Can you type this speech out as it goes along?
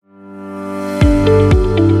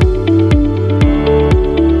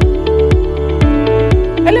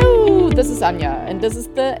and this is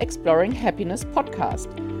the Exploring Happiness podcast.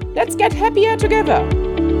 Let's get happier together!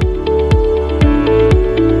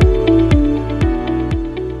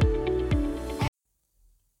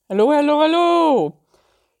 Hello!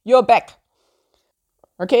 You're back!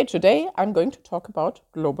 Okay, today I'm going to talk about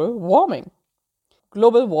global warming.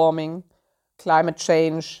 Global warming, climate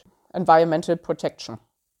change, environmental protection.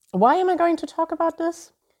 Why am I going to talk about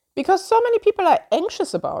this? Because so many people are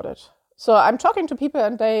anxious about it. So I'm talking to people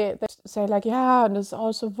and they say like, yeah, and it's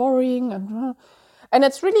also worrying. And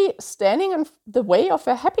it's really standing in the way of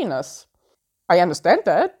their happiness. I understand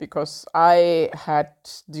that because I had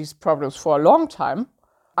these problems for a long time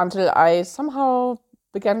until I somehow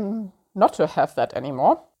began not to have that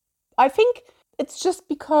anymore. I think it's just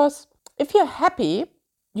because if you're happy,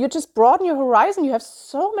 you just broaden your horizon. You have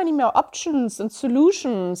so many more options and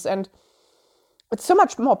solutions, and it's so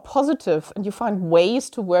much more positive, and you find ways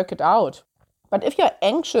to work it out. But if you're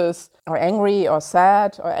anxious or angry or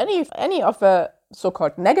sad or any of the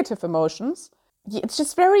so-called negative emotions, it's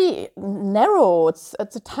just very narrow. It's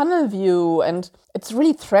a tunnel view, and it's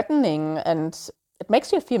really threatening, and it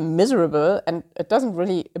makes you feel miserable, and it doesn't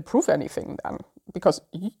really improve anything then, because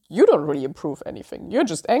you don't really improve anything. You're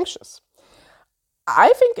just anxious.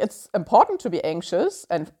 I think it's important to be anxious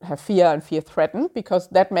and have fear and feel threatened, because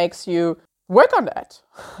that makes you work on that,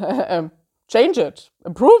 change it,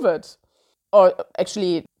 improve it, or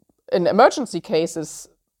actually, in emergency cases,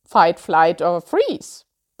 fight, flight, or freeze.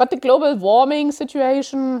 But the global warming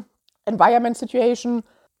situation, environment situation,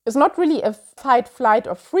 is not really a fight, flight,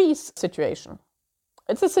 or freeze situation.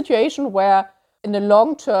 It's a situation where, in the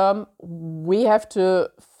long term, we have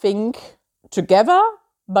to think together,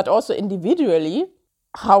 but also individually,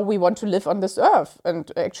 how we want to live on this earth,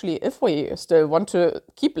 and actually if we still want to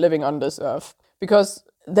keep living on this earth, because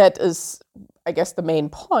that is, I guess, the main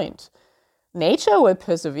point. Nature will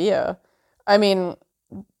persevere. I mean,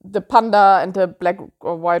 the panda and the black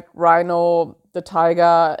or white rhino, the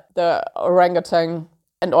tiger, the orangutan,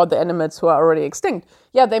 and all the animals who are already extinct,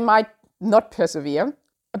 yeah, they might not persevere,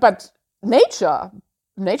 but nature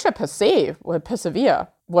per se will persevere,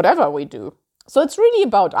 whatever we do. So it's really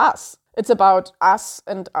about us. It's about us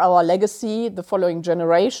and our legacy, the following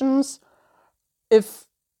generations, if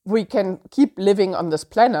we can keep living on this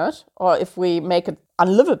planet or if we make it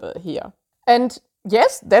unlivable here. And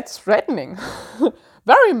yes, that's threatening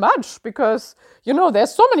very much, because,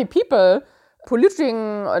 there's so many people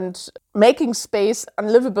polluting and making space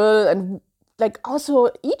unlivable, and like also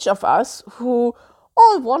each of us who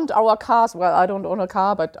all want our cars. Well, I don't own a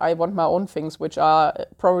car, but I want my own things, which are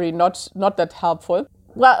probably not that helpful.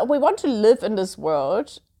 Well, we want to live in this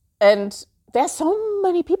world, and there's so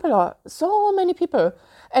many people.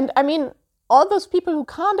 And I mean, all those people who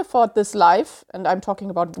can't afford this life, and I'm talking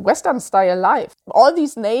about Western style life, all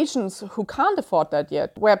these nations who can't afford that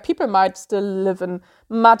yet, where people might still live in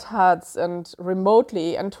mud huts and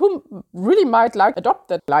remotely, and who really might like adopt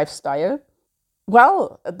that lifestyle.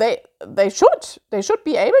 Well, they should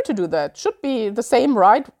be able to do that. Should be the same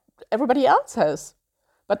right everybody else has.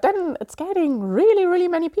 But then it's getting really, really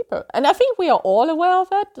many people. And I think we are all aware of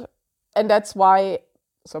that. And that's why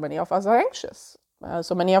so many of us are anxious.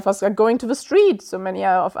 So many of us are going to the street. So many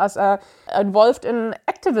of us are involved in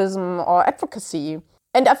activism or advocacy.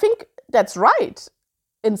 And I think that's right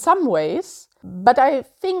in some ways. But I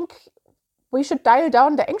think we should dial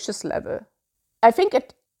down the anxious level. I think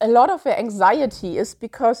a lot of the anxiety is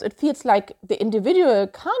because it feels like the individual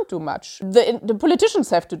can't do much. The politicians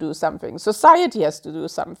have to do something. Society has to do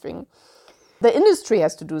something. The industry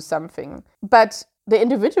has to do something. But the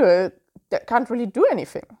individual can't really do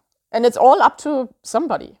anything. And it's all up to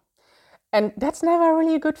somebody. And that's never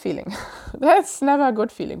really a good feeling. That's never a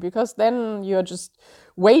good feeling, because then you're just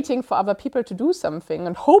waiting for other people to do something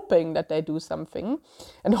and hoping that they do something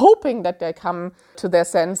and hoping that they come to their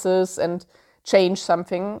senses and change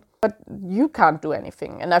something, but you can't do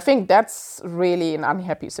anything. And I think that's really an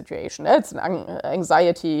unhappy situation. It's an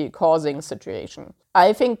anxiety-causing situation.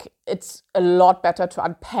 I think it's a lot better to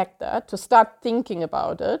unpack that, to start thinking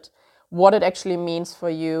about it, what it actually means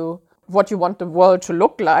for you, what you want the world to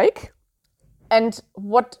look like, and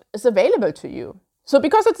what is available to you. So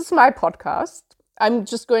because it is my podcast, I'm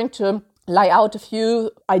just going to lay out a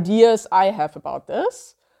few ideas I have about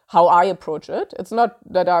this, how I approach it. It's not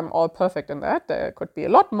that I'm all perfect in that. There could be a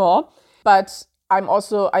lot more. But I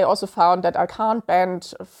also found that I can't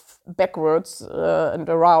bend backwards and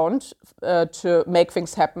around to make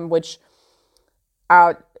things happen which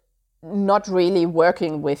are not really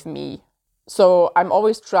working with me. So I'm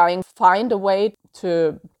always trying to find a way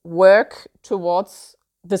to work towards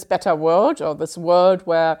this better world, or this world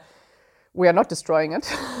where we are not destroying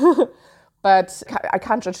it, But I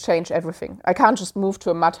can't just change everything. I can't just move to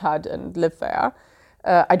a mud hut and live there.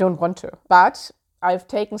 I don't want to. But I've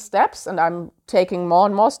taken steps, and I'm taking more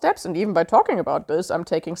and more steps. And even by talking about this, I'm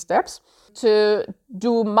taking steps to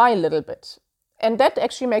do my little bit. And that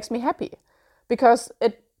actually makes me happy because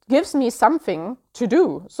it gives me something to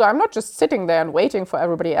do. So I'm not just sitting there and waiting for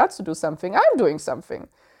everybody else to do something. I'm doing something.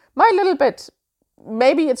 My little bit.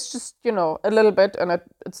 Maybe it's just, a little bit, and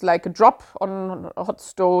it's like a drop on a hot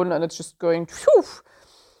stone, and it's just going, phew.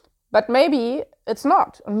 But maybe it's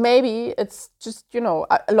not. Maybe it's just,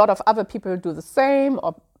 a lot of other people do the same,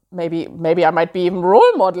 or maybe I might be even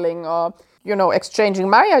role modeling, or, exchanging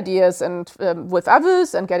my ideas and with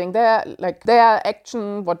others and getting their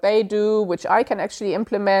action, what they do, which I can actually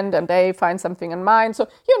implement, and they find something in mine. So,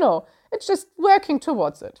 it's just working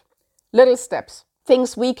towards it. Little steps.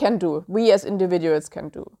 Things we can do, we as individuals can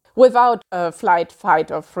do, without flight,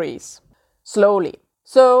 fight, or freeze, slowly.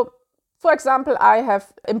 So, for example, I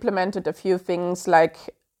have implemented a few things like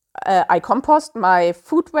I compost my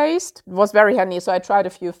food waste. It was very handy, so I tried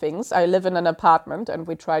a few things. I live in an apartment, and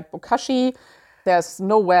we tried bokashi. There's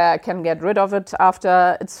nowhere I can get rid of it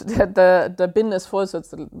after the bin is full, so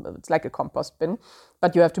it's like a compost bin.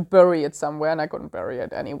 But you have to bury it somewhere, and I couldn't bury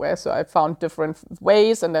it anywhere. So I found different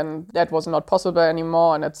ways, and then that was not possible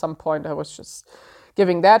anymore. And at some point I was just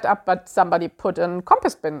giving that up. But somebody put a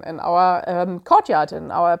compost bin in our courtyard, in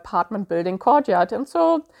our apartment building courtyard. And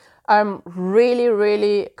so I'm really,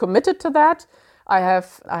 really committed to that. I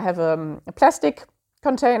have a plastic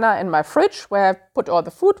container in my fridge where I put all the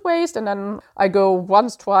food waste, and then I go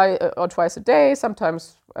twice a day,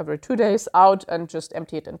 sometimes every 2 days, out and just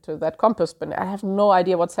empty it into that compost bin. I have no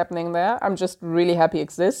idea what's happening there. I'm just really happy it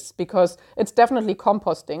exists because it's definitely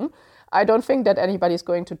composting. I don't think that anybody's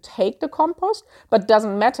going to take the compost, but it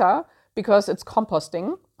doesn't matter because it's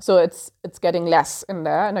composting. So it's getting less in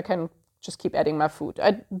there, and I can just keep adding my food.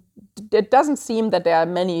 It doesn't seem that there are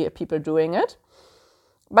many people doing it.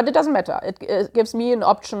 But it doesn't matter. It gives me an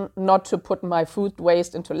option not to put my food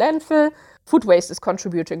waste into landfill. Food waste is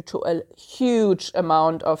contributing to a huge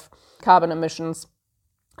amount of carbon emissions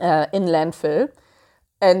in landfill.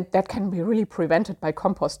 And that can be really prevented by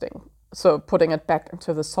composting. So putting it back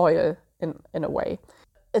into the soil in a way.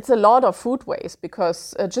 It's a lot of food waste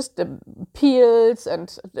because just the peels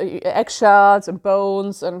and the eggshells and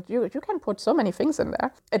bones, and you can put so many things in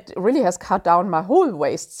there. It really has cut down my whole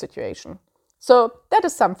waste situation. So that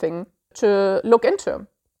is something to look into.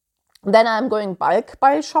 Then I'm going bulk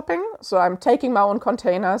buy shopping. So I'm taking my own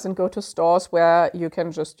containers and go to stores where you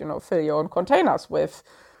can just, fill your own containers with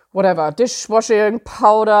whatever, dishwashing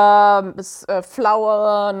powder,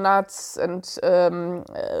 flour, nuts, and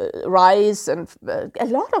rice, and a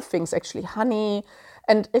lot of things actually, honey.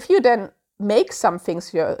 And if you then make some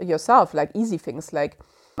things yourself, like easy things, like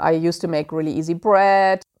I used to make really easy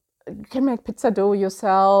bread. You can make pizza dough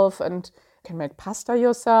yourself, and you can make pasta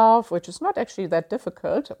yourself, which is not actually that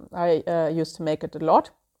difficult. I used to make it a lot.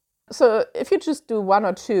 So if you just do one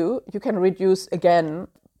or two, you can reduce, again,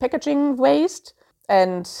 packaging waste.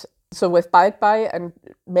 And so with bulk buy and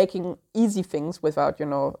making easy things without,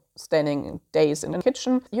 standing days in the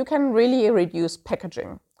kitchen, you can really reduce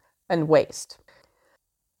packaging and waste.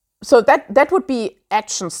 So that would be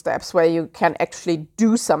action steps where you can actually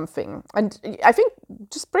do something. And I think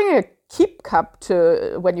just bring a keep cup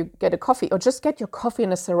to when you get a coffee, or just get your coffee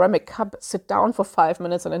in a ceramic cup, sit down for 5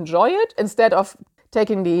 minutes and enjoy it, instead of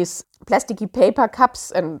taking these plasticky paper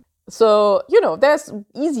cups. And so, there's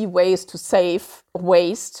easy ways to save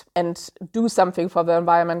waste and do something for the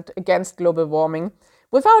environment against global warming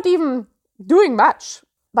without even doing much.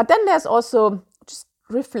 But then there's also just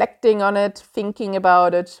reflecting on it, thinking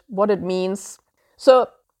about it, what it means. So,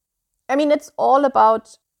 it's all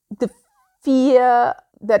about the fear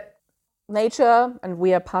that nature, and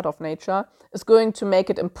we are part of nature, is going to make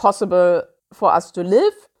it impossible for us to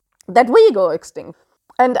live, that we go extinct.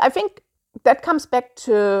 And I think that comes back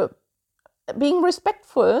to being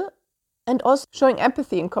respectful and also showing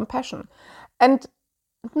empathy and compassion. And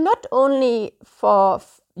not only for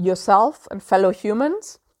yourself and fellow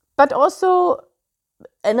humans, but also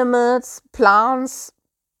animals, plants,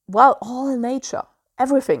 all nature,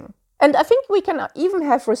 everything. And I think we can even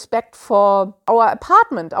have respect for our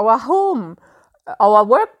apartment, our home, our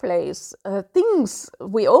workplace, things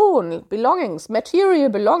we own, belongings, material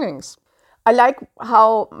belongings. I like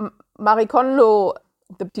how Marie Kondo,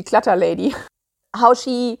 the declutter lady, how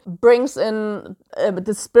she brings in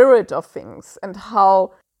the spirit of things, and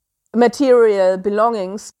how material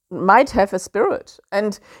belongings might have a spirit.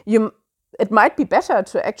 And it might be better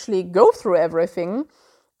to actually go through everything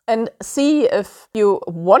and see if you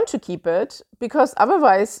want to keep it, because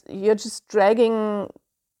otherwise you're just dragging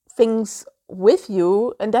things with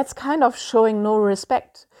you, and that's kind of showing no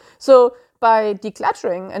respect. So by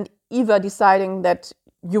decluttering and either deciding that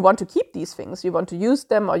you want to keep these things, you want to use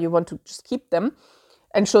them, or you want to just keep them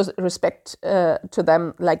and show respect to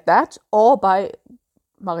them like that, or by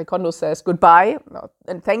Marie Kondo says goodbye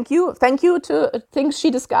and thank you to things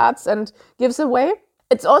she discards and gives away,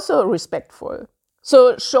 it's also respectful.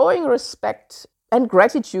 So showing respect and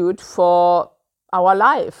gratitude for our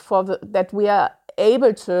life, for that we are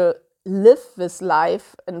able to live this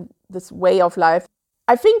life and this way of life.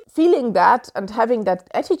 I think feeling that and having that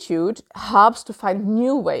attitude helps to find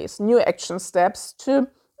new ways, new action steps to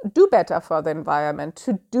do better for the environment,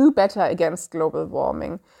 to do better against global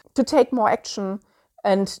warming, to take more action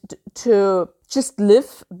and to just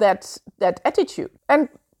live that attitude, and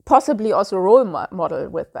possibly also role model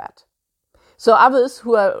with that. So others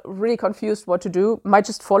who are really confused what to do might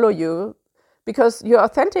just follow you, because you're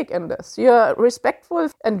authentic in this. You're respectful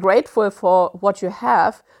and grateful for what you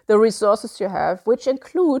have, the resources you have, which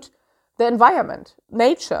include the environment,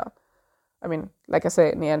 nature. I mean, like I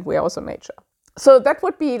say, in the end, we are also nature. So that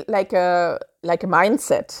would be like a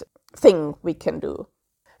mindset thing we can do.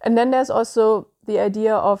 And then there's also the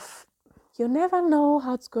idea of you never know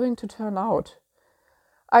how it's going to turn out.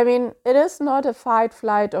 I mean, it is not a fight,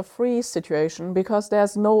 flight, or freeze situation, because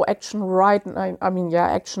there's no action right now. I mean,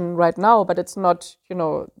 action right now, but it's not,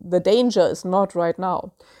 the danger is not right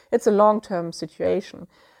now. It's a long-term situation.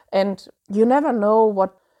 And you never know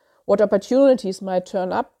what opportunities might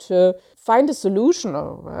turn up to find a solution.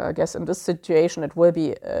 Or I guess in this situation, it will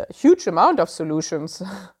be a huge amount of solutions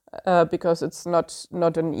because it's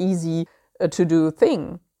not an easy to do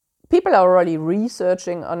thing. People are already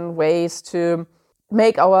researching on ways to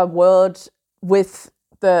make our world with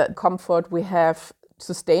the comfort we have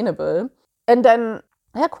sustainable. And then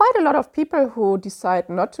there are quite a lot of people who decide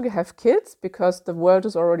not to have kids because the world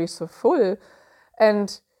is already so full.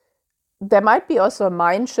 And there might be also a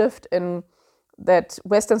mind shift in that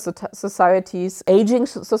Western societies, aging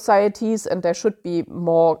societies, and there should be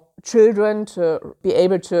more children to be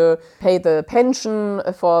able to pay the pension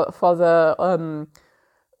for the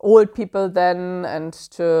old people then, and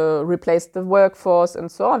to replace the workforce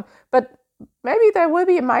and so on. But maybe there will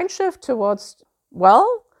be a mind shift towards,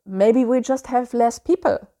 maybe we just have less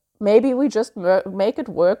people. Maybe we just make it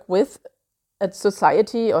work with a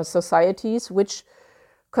society or societies which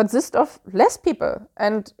consist of less people.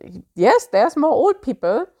 And yes, there's more old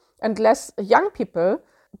people and less young people,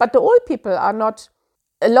 but the old people are not,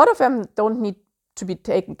 a lot of them don't need to be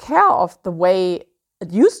taken care of the way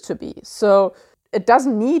it used to be. So it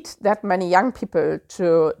doesn't need that many young people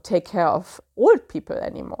to take care of old people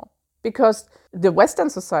anymore, because the Western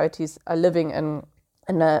societies are living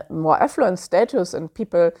in a more affluent status, and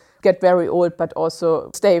people get very old but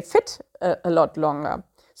also stay fit a lot longer.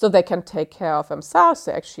 So they can take care of themselves,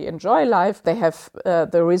 they actually enjoy life, they have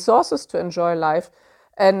the resources to enjoy life.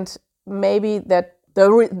 And maybe that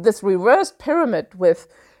this reversed pyramid with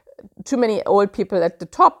too many old people at the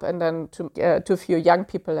top and then too few young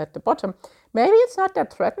people at the bottom, maybe it's not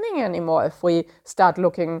that threatening anymore if we start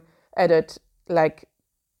looking at it like,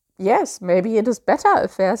 yes, maybe it is better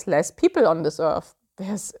if there's less people on this earth.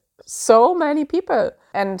 There's so many people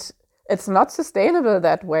and it's not sustainable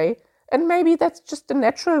that way. And maybe that's just a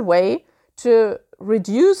natural way to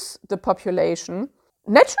reduce the population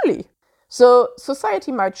naturally. So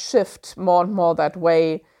society might shift more and more that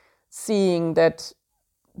way, seeing that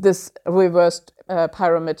this reversed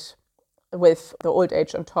pyramid with the old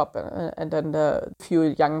age on top and then the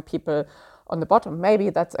few young people on the bottom. Maybe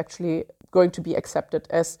that's actually going to be accepted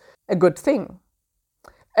as a good thing.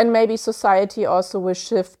 And maybe society also will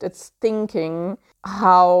shift its thinking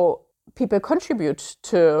how people contribute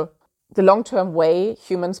to the long-term way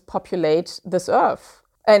humans populate this earth.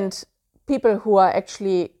 And people who are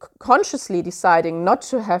actually consciously deciding not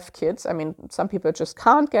to have kids, I mean, some people just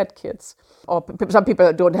can't get kids, or some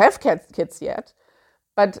people don't have kids yet,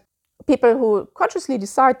 but people who consciously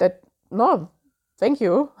decide that, no, thank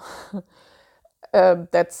you,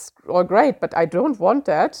 that's all great, but I don't want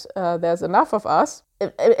that, there's enough of us,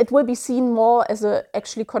 it will be seen more as an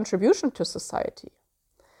actually contribution to society.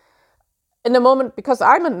 In a moment, because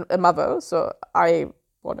I'm a mother, so I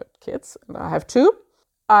wanted kids, and I have two,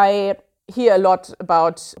 I hear a lot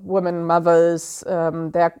about women mothers,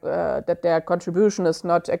 that their contribution is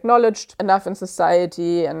not acknowledged enough in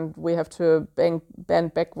society, and we have to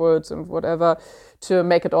bend backwards and whatever to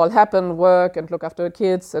make it all happen, work and look after the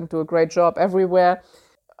kids and do a great job everywhere.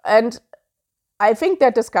 And I think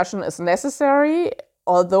that discussion is necessary,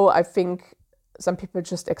 although I think some people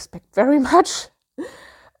just expect very much.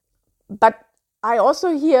 But I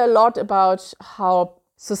also hear a lot about how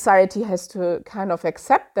society has to kind of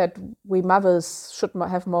accept that we mothers should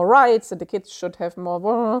have more rights and the kids should have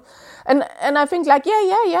more. And I think like,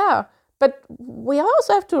 yeah. But we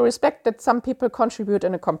also have to respect that some people contribute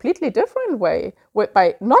in a completely different way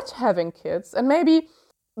by not having kids. And maybe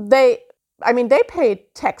they pay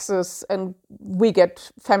taxes and we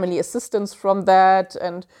get family assistance from that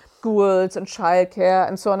and schools and childcare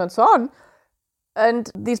and so on and so on.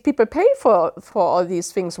 And these people pay for all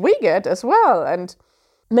these things we get as well. And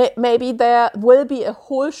maybe there will be a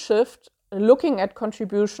whole shift looking at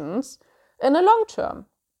contributions in the long term.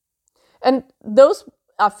 And those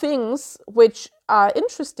are things which are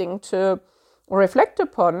interesting to reflect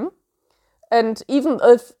upon. And even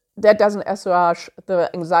if that doesn't assuage the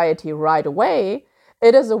anxiety right away,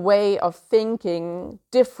 it is a way of thinking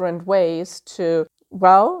different ways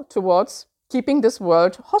towards keeping this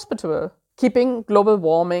world hospitable, keeping global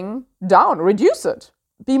warming down, reduce it,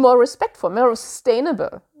 be more respectful, more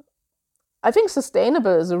sustainable. I think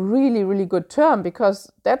sustainable is a really, really good term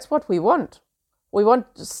because that's what we want. We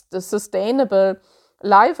want the sustainable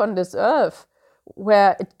life on this earth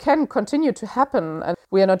where it can continue to happen and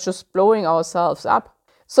we are not just blowing ourselves up.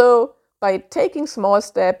 So by taking small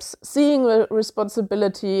steps, seeing the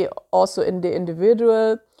responsibility also in the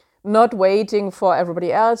individual, not waiting for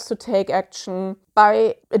everybody else to take action,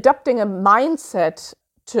 by adopting a mindset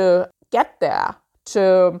to get there,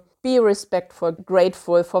 to be respectful,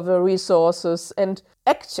 grateful for the resources and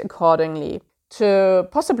act accordingly, to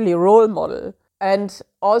possibly role model, and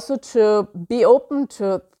also to be open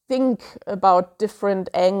to think about different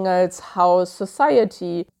angles, how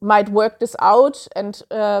society might work this out and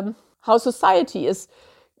how society is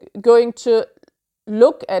going to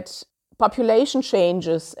look at population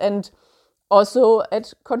changes and also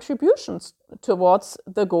at contributions towards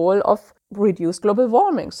the goal of reduced global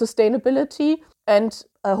warming, sustainability, and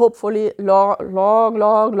hopefully long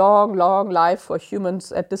life for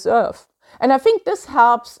humans at this earth. And I think this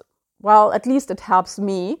helps, well, at least it helps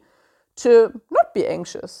me to not be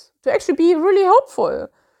anxious, to actually be really hopeful,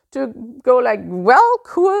 to go like, well,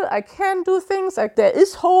 cool, I can do things, like there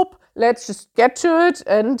is hope, let's just get to it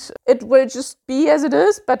and it will just be as it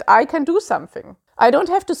is, but I can do something. I don't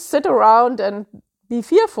have to sit around and be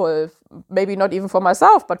fearful, maybe not even for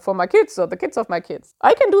myself, but for my kids or the kids of my kids.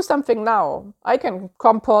 I can do something now. I can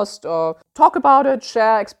compost or talk about it,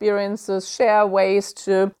 share experiences, share ways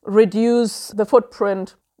to reduce the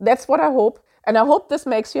footprint. That's what I hope. And I hope this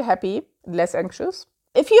makes you happy, less anxious.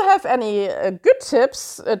 If you have any good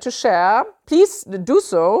tips to share, please do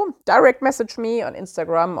so. Direct message me on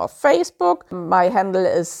Instagram or Facebook. My handle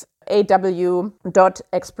is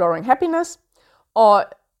aw.exploringhappiness, or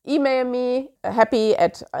email me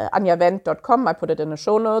happy@anjawendt.com. I put it in the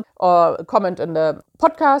show notes, or comment in the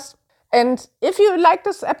podcast. And if you like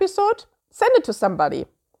this episode, send it to somebody.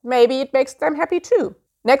 Maybe it makes them happy too.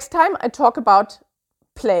 Next time I talk about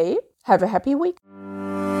play. Have a happy week.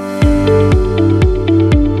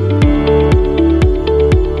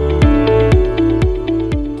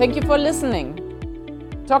 Thank you for listening.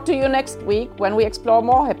 Talk to you next week when we explore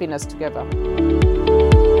more happiness together.